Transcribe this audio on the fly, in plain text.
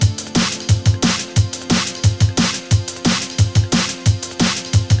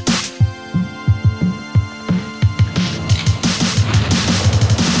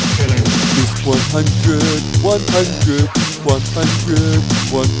100, 100, 100, 100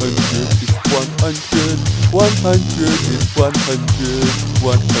 is 100, 100 is 100,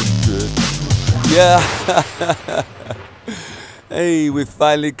 100. Yeah. Hey, we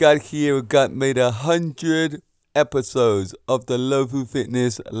finally got here. We got made 100 episodes of the Lofu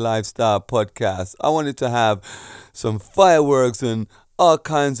Fitness Lifestyle Podcast. I wanted to have some fireworks and all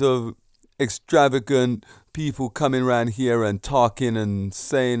kinds of extravagant people coming around here and talking and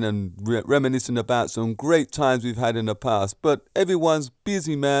saying and reminiscing about some great times we've had in the past. But everyone's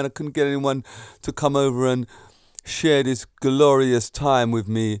busy, man. I couldn't get anyone to come over and share this glorious time with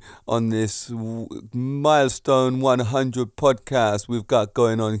me on this milestone 100 podcast we've got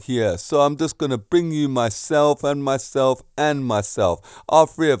going on here. So I'm just going to bring you myself, all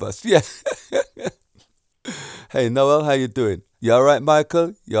three of us. Yeah. Hey, Noel, how you doing? You all right,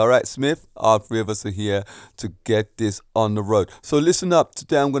 Michael? You all right, Smith? All three of us are here to get this on the road. So listen up.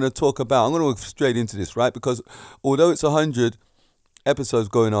 Today I'm going to go straight into this, right? Because although it's 100 episodes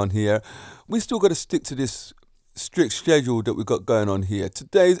going on here, we still got to stick to this strict schedule that we've got going on here.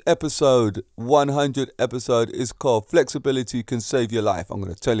 Today's episode, 100 episode, is called Flexibility Can Save Your Life. I'm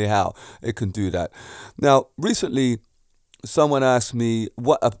going to tell you how it can do that. Now, recently, someone asked me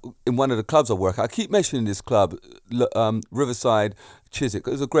what in one of the clubs I work at. I keep mentioning this club, Riverside Chiswick.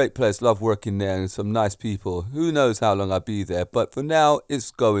 It's a great place. Love working there and some nice people. Who knows how long I'll be there, but for now, it's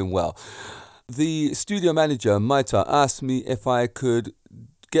going well. The studio manager, Maita, asked me if I could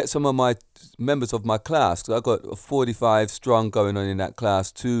get some of my members of my class, because I've got 45 strong going on in that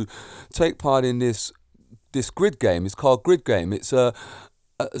class, to take part in this grid game. It's called Grid Game. It's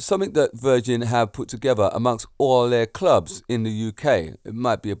something that Virgin have put together amongst all their clubs in the UK. It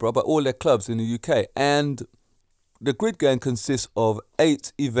might be abroad, but all their clubs in the UK. And the Grid Game consists of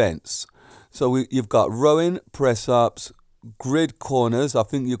 8 events. So you've got rowing, press-ups, grid corners. I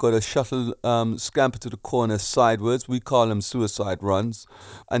think you've got a shuttle scamper to the corner sideways. We call them suicide runs.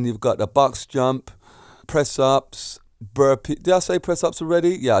 And you've got the box jump, press-ups, burpee. Did I say press-ups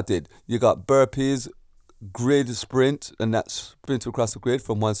already? Yeah, I did. You got burpees, grid sprint, and that's sprint across the grid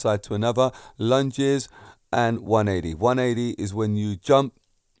from one side to another, lunges, and 180. 180 is when you jump,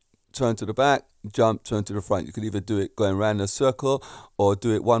 turn to the back, jump, turn to the front. You can either do it going around in a circle or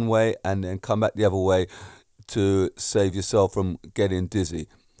do it one way and then come back the other way to save yourself from getting dizzy.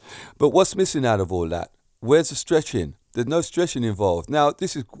 But what's missing out of all that? Where's the stretching? There's no stretching involved. Now,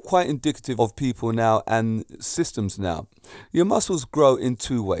 this is quite indicative of people now and systems now. Your muscles grow in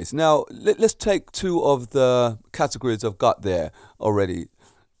 2 ways. Now, let's take 2 of the categories I've got there already.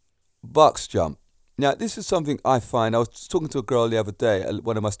 Box jump. Now, this is something I find. I was talking to a girl the other day,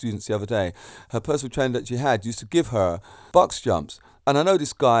 one of my students the other day. Her personal trainer that she had used to give her box jumps. And I know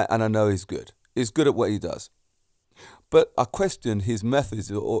this guy and I know he's good. He's good at what he does. But I question his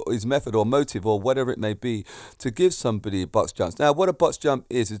methods or his method or motive or whatever it may be to give somebody box jumps. Now, what a box jump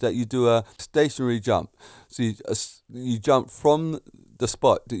is that you do a stationary jump. So you jump from the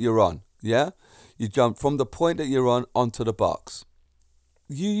spot that you're on, yeah? You jump from the point that you're on onto the box.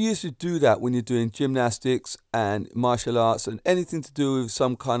 You usually do that when you're doing gymnastics and martial arts and anything to do with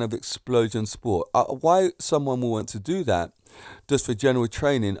some kind of explosion sport. Why someone will want to do that just for general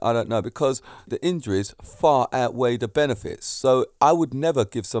training, I don't know, because the injuries far outweigh the benefits. So I would never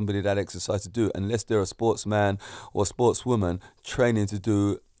give somebody that exercise to do unless they're a sportsman or sportswoman training to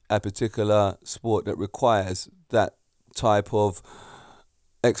do a particular sport that requires that type of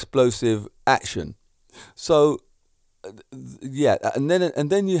explosive action. So yeah, and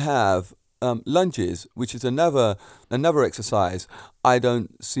then you have lunges, which is another exercise I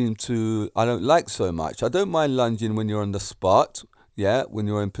don't like so much. I don't mind lunging when you're on the spot, yeah, when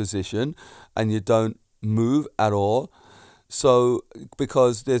you're in position and you don't move at all. So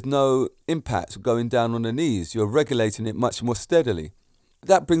because there's no impact going down on the knees, you're regulating it much more steadily.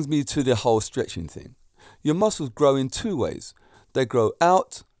 That brings me to the whole stretching thing. Your muscles grow in 2 ways. They grow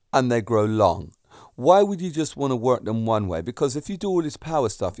out and they grow long. Why would you just want to work them one way? Because if you do all this power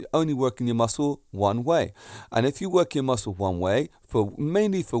stuff, you're only working your muscle one way. And if you work your muscle one way,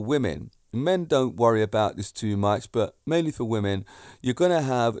 mainly for women, men don't worry about this too much, but mainly for women, you're going to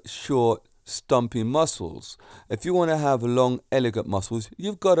have short, stumpy muscles. If you want to have long, elegant muscles,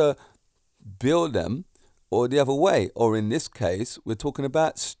 you've got to build them or the other way. Or in this case, we're talking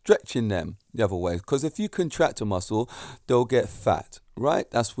about stretching them the other way. Because if you contract a muscle, they'll get fat, right?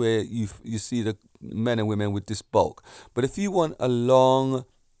 That's where you see the men and women with this bulk. But if you want a long,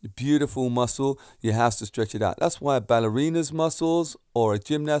 beautiful muscle, you have to stretch it out. That's why a ballerina's muscles or a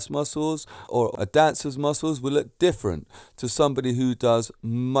gymnast muscles or a dancer's muscles will look different to somebody who does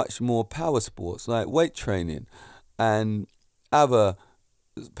much more power sports like weight training and other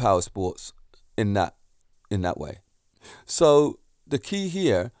power sports. in that way. So the key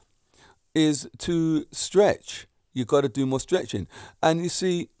here is to stretch. You got to do more stretching. And you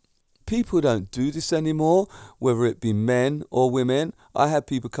see, people don't do this anymore, whether it be men or women. I had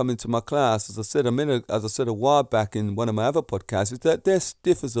people come into my class, as I said a while back in one of my other podcasts, is that they're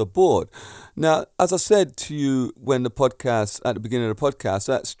stiff as a board. Now, as I said to you at the beginning of the podcast,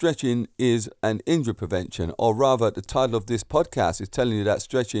 that stretching is an injury prevention, or rather, the title of this podcast is telling you that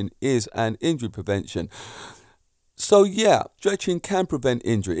stretching is an injury prevention. So yeah, stretching can prevent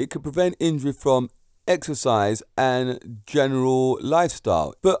injury. It can prevent injury from exercise and general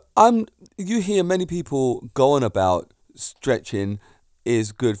lifestyle. But you hear many people go on about stretching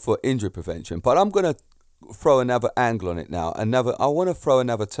is good for injury prevention. But I'm going to throw another angle on it now. I want to throw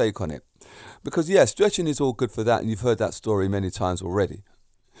another take on it. Because yeah, stretching is all good for that, and you've heard that story many times already.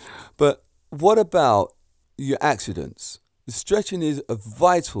 But what about your accidents? Stretching is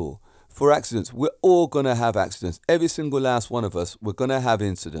vital for accidents. We're all going to have accidents. Every single last one of us, we're going to have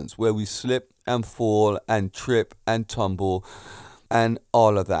incidents where we slip and fall and trip and tumble and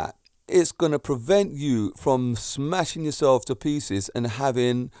all of that. It's going to prevent you from smashing yourself to pieces and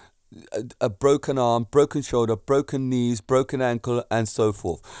having a broken arm, broken shoulder, broken knees, broken ankle, and so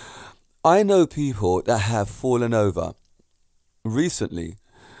forth. I know people that have fallen over recently,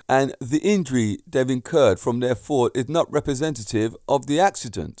 and the injury they've incurred from their fall is not representative of the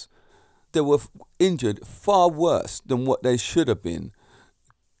accident. They were injured far worse than what they should have been,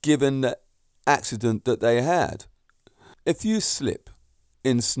 given the accident that they had. If you slip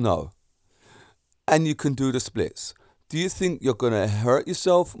in snow and you can do the splits, do you think you're going to hurt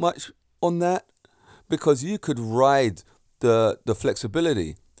yourself much on that? Because you could ride the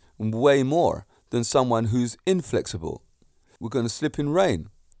flexibility way more than someone who's inflexible. We're going to slip in rain.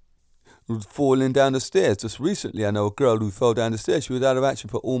 Falling down the stairs. Just recently, I know a girl who fell down the stairs. She was out of action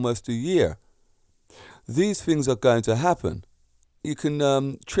for almost a year. These things are going to happen. You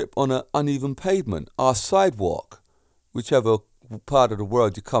can trip on an uneven pavement, or sidewalk, whichever part of the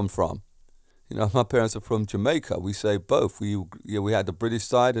world you come from. You know, my parents are from Jamaica. We say both. We had the British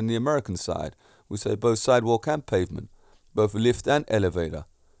side and the American side. We say both sidewalk and pavement, both lift and elevator,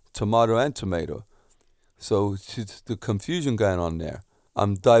 tomato and tomato. So it's the confusion going on there.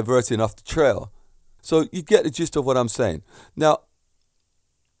 I'm diverting off the trail. So you get the gist of what I'm saying. Now,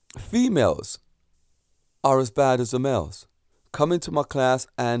 females are as bad as the males. Come into my class,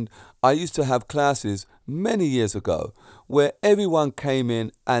 and I used to have classes many years ago where everyone came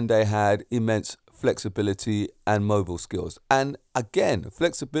in and they had immense flexibility and mobile skills. And again,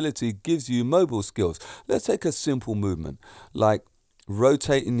 flexibility gives you mobile skills. Let's take a simple movement like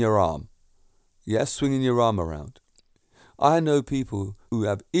rotating your arm. Yes, swinging your arm around. I know people who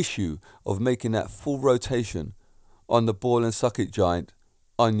have issue of making that full rotation on the ball and socket joint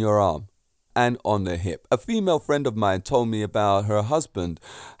on your arm and on the hip. A female friend of mine told me about her husband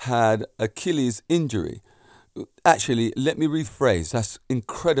had Achilles injury. Actually, let me rephrase. That's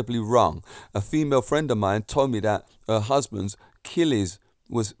incredibly wrong. A female friend of mine told me that her husband's Achilles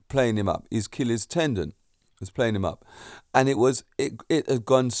was playing him up. His Achilles tendon was playing him up. And it had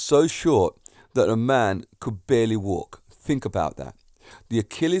gone so short that a man could barely walk. Think about that. The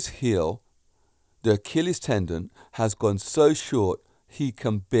Achilles heel, the Achilles tendon has gone so short he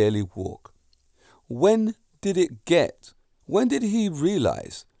can barely walk. When did he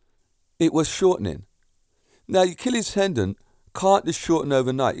realize it was shortening? Now, your Achilles tendon can't just shorten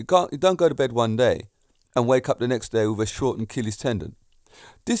overnight. You don't go to bed one day and wake up the next day with a shortened Achilles tendon.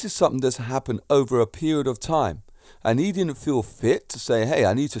 This is something that's happened over a period of time. And he didn't feel fit to say, hey,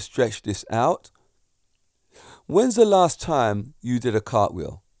 I need to stretch this out. When's the last time you did a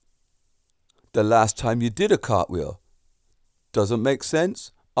cartwheel? The last time you did a cartwheel. Doesn't make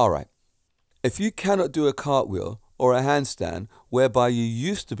sense? All right. If you cannot do a cartwheel or a handstand, whereby you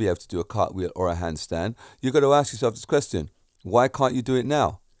used to be able to do a cartwheel or a handstand, you've got to ask yourself this question. Why can't you do it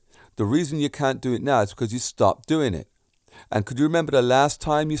now? The reason you can't do it now is because you stopped doing it. And could you remember the last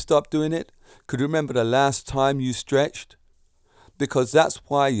time you stopped doing it? Could you remember the last time you stretched? Because that's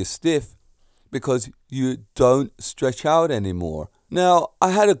why you're stiff. Because you don't stretch out anymore. Now,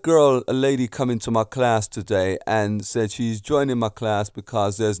 I had a lady come into my class today and said she's joining my class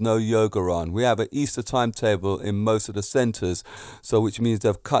because there's no yoga on. We have an Easter timetable in most of the centers, so which means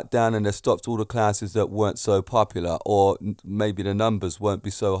they've cut down and they've stopped all the classes that weren't so popular, or maybe the numbers won't be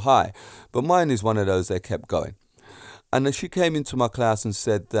so high. But mine is one of those they kept going. And then she came into my class and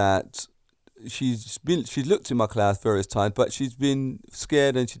said that she's looked in my class various times, but she's been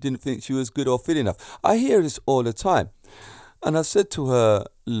scared and she didn't think she was good or fit enough. I hear this all the time. And I said to her,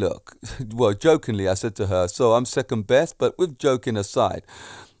 look, well, jokingly, I said to her, so I'm second best, but with joking aside,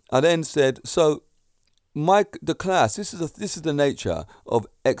 I then said, so the class, this is the nature of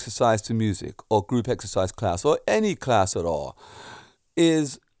exercise to music or group exercise class or any class at all,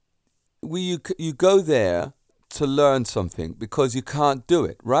 is you go there to learn something because you can't do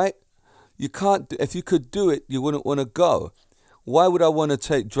it, right? You can't. If you could do it, you wouldn't want to go. Why would I want to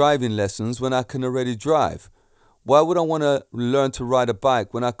take driving lessons when I can already drive? Why would I want to learn to ride a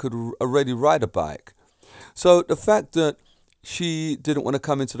bike when I could already ride a bike? So the fact that she didn't want to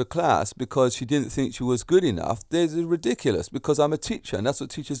come into the class because she didn't think she was good enough, this is ridiculous because I'm a teacher and that's what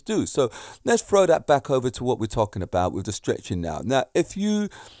teachers do. So let's throw that back over to what we're talking about with the stretching now. Now,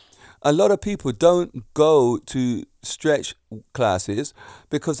 a lot of people don't go to stretch classes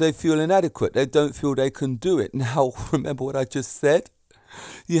because they feel inadequate. They don't feel they can do it. Now, remember what I just said?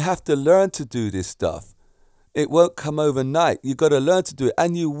 You have to learn to do this stuff. It won't come overnight. You got to learn to do it,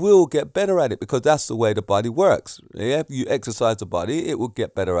 and you will get better at it because that's the way the body works. If you exercise the body, it will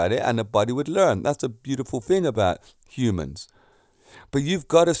get better at it, and the body would learn. That's a beautiful thing about humans. But you've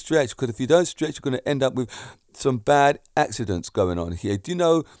got to stretch, because if you don't stretch, you're going to end up with some bad accidents going on here. Do you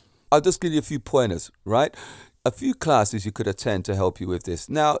know? I'll just give you a few pointers, right? A few classes you could attend to help you with this.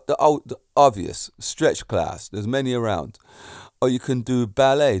 Now, the obvious stretch class. There's many around. Or you can do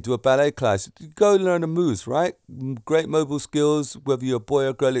ballet, do a ballet class. Go learn the moves, right? Great mobile skills, whether you're a boy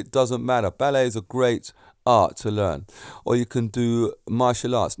or girl, it doesn't matter. Ballet is a great art to learn. Or you can do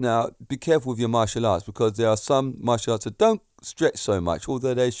martial arts. Now, be careful with your martial arts because there are some martial arts that don't stretch so much,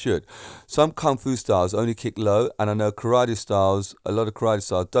 although they should. Some kung fu styles only kick low, and I know karate styles, a lot of karate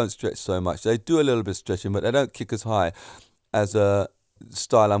styles don't stretch so much. They do a little bit of stretching, but they don't kick as high as a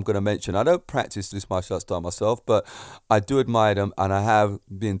style I'm going to mention. I don't practice this martial arts style myself, but I do admire them, and I have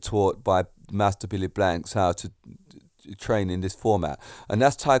been taught by Master Billy Blanks how to train in this format, and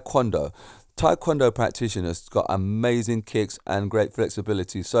that's Taekwondo. Taekwondo practitioners got amazing kicks and great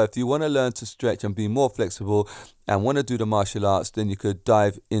flexibility. So if you want to learn to stretch and be more flexible and want to do the martial arts, then you could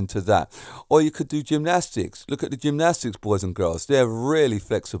dive into that. Or you could do gymnastics. Look at the gymnastics, boys and girls. They're really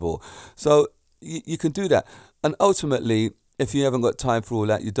flexible. So you can do that. And ultimately, if you haven't got time for all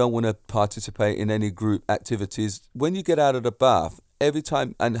that, you don't want to participate in any group activities, when you get out of the bath, every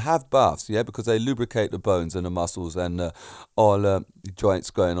time, and have baths, yeah, because they lubricate the bones and the muscles and all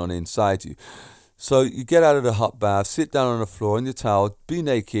joints going on inside you. So you get out of the hot bath, sit down on the floor in your towel, be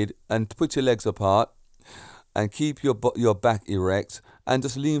naked, and put your legs apart, and keep your back erect, and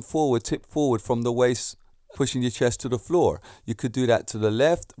just lean forward, tip forward from the waist, pushing your chest to the floor. You could do that to the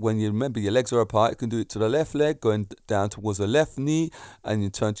left. When you remember your legs are apart, you can do it to the left leg, going down towards the left knee, and you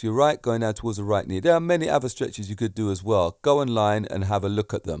turn to your right, going down towards the right knee. There are many other stretches you could do as well. Go online and have a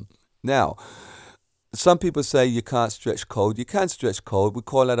look at them. Now, some people say you can't stretch cold. You can stretch cold. We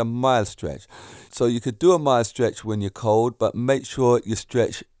call that a mild stretch. So you could do a mild stretch when you're cold, but make sure your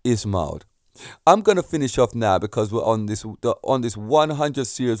stretch is mild. I'm going to finish off now because we're on this 100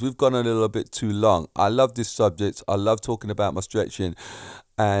 series. We've gone a little bit too long. I love this subject. I love talking about my stretching.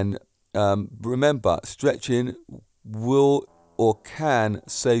 And remember, stretching will or can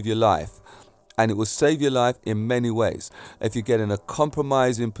save your life. And it will save your life in many ways. If you get in a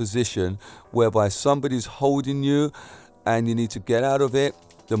compromising position whereby somebody's holding you and you need to get out of it,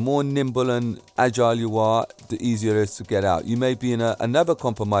 the more nimble and agile you are, the easier it is to get out. You may be in another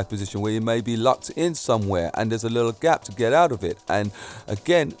compromised position where you may be locked in somewhere and there's a little gap to get out of it. And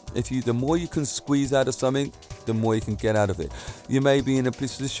again, the more you can squeeze out of something, the more you can get out of it. You may be in a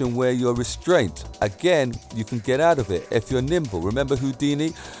position where you're restrained. Again, you can get out of it if you're nimble. Remember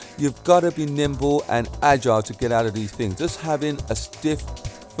Houdini? You've got to be nimble and agile to get out of these things. Just having a stiff,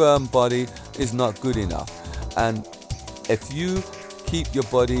 firm body is not good enough. And if you keep your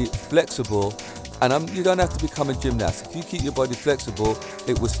body flexible, and you don't have to become a gymnast. If you keep your body flexible,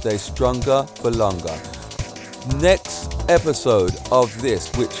 it will stay stronger for longer. Next episode of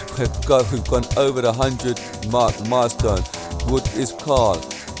this, which we've gone over the 100 milestone, is called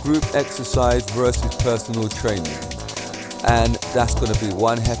Group Exercise versus Personal Training. And that's going to be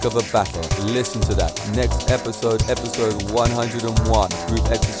one heck of a battle. Listen to that. Next episode 101, Group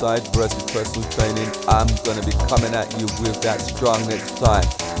Exercise versus Personal Training. I'm going to be coming at you with that strong next time.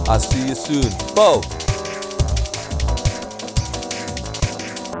 I'll see you soon. Bo!